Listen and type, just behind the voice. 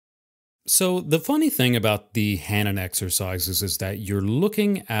So, the funny thing about the Hanon exercises is that you're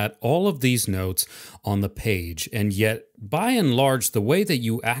looking at all of these notes on the page, and yet, by and large, the way that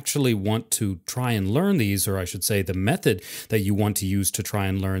you actually want to try and learn these, or I should say, the method that you want to use to try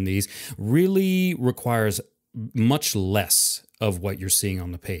and learn these, really requires much less of what you're seeing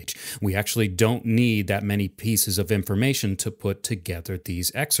on the page. We actually don't need that many pieces of information to put together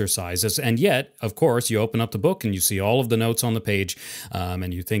these exercises. And yet, of course, you open up the book and you see all of the notes on the page,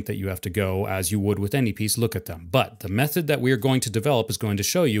 and you think that you have to go, as you would with any piece, look at them. But the method that we are going to develop is going to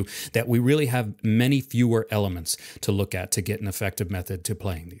show you that we really have many fewer elements to look at to get an effective method to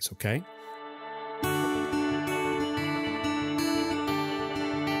playing these, okay?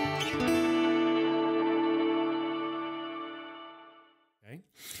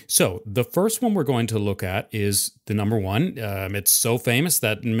 So the first one we're going to look at is the number one. It's so famous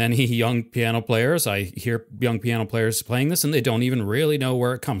that many young piano players, I hear young piano players playing this and they don't even really know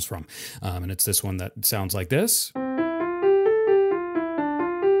where it comes from. And it's this one that sounds like this.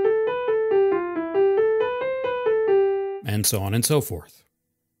 And so on and so forth.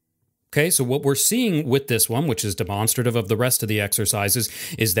 Okay, so what we're seeing with this one, which is demonstrative of the rest of the exercises,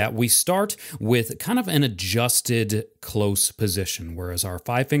 is that we start with kind of an adjusted close position, whereas our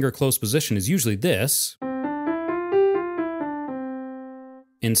 5-finger close position is usually this.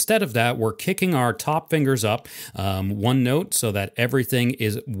 Instead of that, we're kicking our top fingers up one note so that everything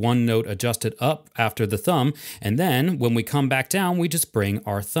is one note adjusted up after the thumb. And then when we come back down, we just bring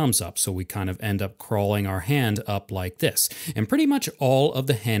our thumbs up. So we kind of end up crawling our hand up like this. And pretty much all of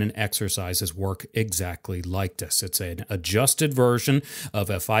the Hanon exercises work exactly like this. It's an adjusted version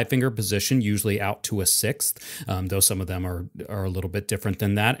of a 5-finger position, usually out to a 6th, though some of them are a little bit different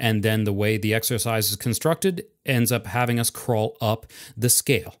than that. And then the way the exercise is constructed ends up having us crawl up the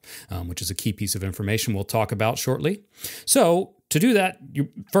scale, which is a key piece of information we'll talk about shortly. So to do that,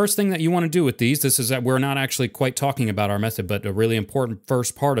 first thing that you want to do with these, this is that we're not actually quite talking about our method, but a really important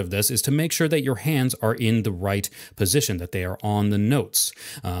first part of this is to make sure that your hands are in the right position, that they are on the notes,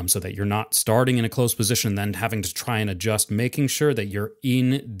 so that you're not starting in a close position and then having to try and adjust, making sure that you're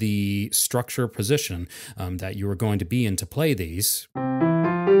in the structure position that you are going to be in to play these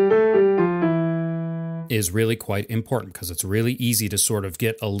is really quite important, because it's really easy to sort of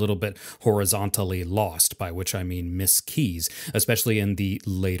get a little bit horizontally lost, by which I mean miss keys, especially in the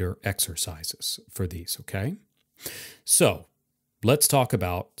later exercises for these, okay? So let's talk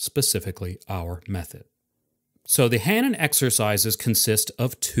about specifically our method. So the Hanon exercises consist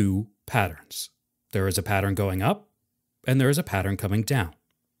of 2 patterns. There is a pattern going up, and there is a pattern coming down.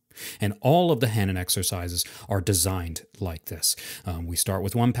 And all of the Hanon exercises are designed like this. We start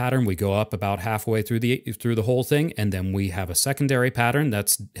with one pattern, we go up about halfway through the whole thing, and then we have a secondary pattern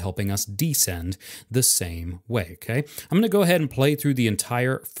that's helping us descend the same way, okay? I'm going to go ahead and play through the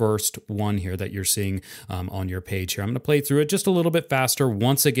entire first one here that you're seeing on your page here. I'm going to play through it just a little bit faster.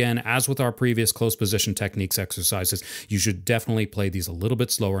 Once again, as with our previous close position techniques exercises, you should definitely play these a little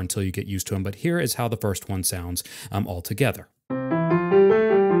bit slower until you get used to them, but here is how the first one sounds all together.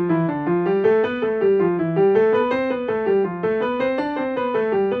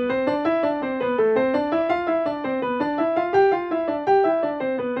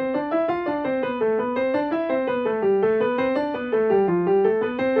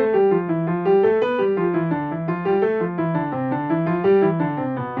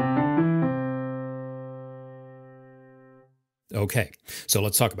 Okay, so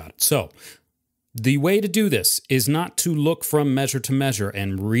let's talk about it. So the way to do this is not to look from measure to measure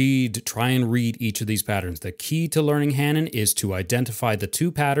and try and read each of these patterns. The key to learning Hanon is to identify the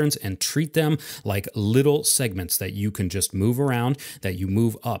 2 patterns and treat them like little segments that you can just move around, that you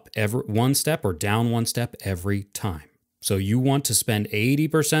move up one step or down one step every time. So you want to spend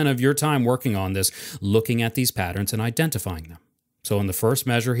 80% of your time working on this, looking at these patterns and identifying them. So in the first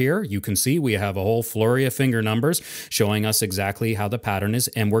measure here, you can see we have a whole flurry of finger numbers showing us exactly how the pattern is,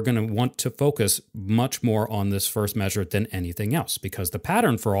 and we're going to want to focus much more on this first measure than anything else, because the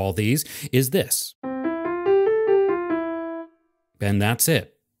pattern for all these is this. And that's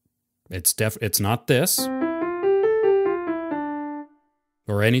it. It's not this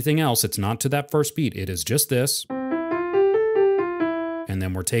or anything else. It's not to that first beat. It is just this. And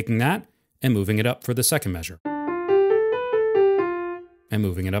then we're taking that and moving it up for the second measure. And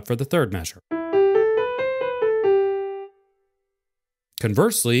moving it up for the third measure.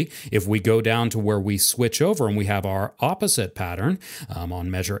 Conversely, if we go down to where we switch over and we have our opposite pattern, on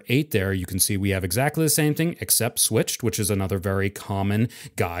measure 8 there, you can see we have exactly the same thing except switched, which is another very common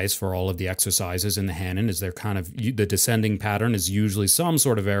guise for all of the exercises in the Hanon, is they're kind of, the descending pattern is usually some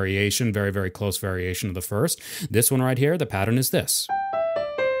sort of variation, very, very close variation of the first. This one right here, the pattern is this.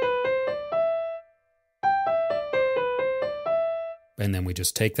 And then we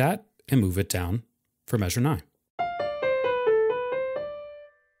just take that and move it down for measure 9.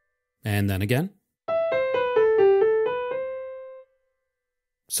 And then again.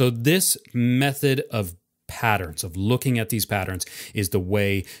 So this method of patterns, of looking at these patterns, is the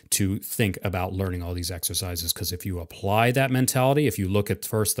way to think about learning all these exercises. Because if you apply that mentality, if you look at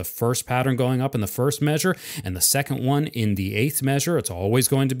the first pattern going up in the first measure and the second one in the 8th measure, it's always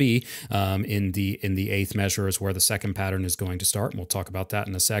going to be in the 8th measure is where the second pattern is going to start. And we'll talk about that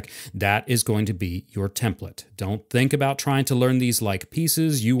in a sec. That is going to be your template. Don't think about trying to learn these like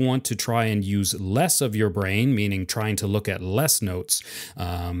pieces. You want to try and use less of your brain, meaning trying to look at less notes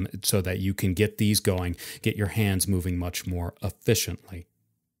so that you can get these going, get your hands moving much more efficiently.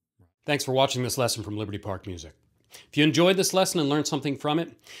 Thanks for watching this lesson from Liberty Park Music. If you enjoyed this lesson and learned something from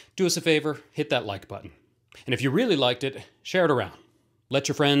it, do us a favor, hit that like button. And if you really liked it, share it around. Let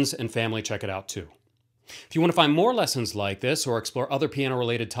your friends and family check it out too. If you want to find more lessons like this or explore other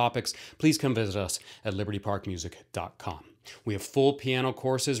piano-related topics, please come visit us at libertyparkmusic.com. We have full piano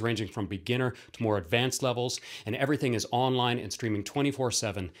courses ranging from beginner to more advanced levels, and everything is online and streaming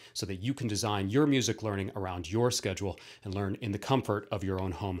 24/7 so that you can design your music learning around your schedule and learn in the comfort of your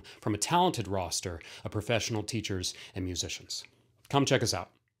own home from a talented roster of professional teachers and musicians. Come check us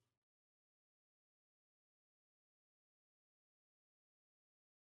out.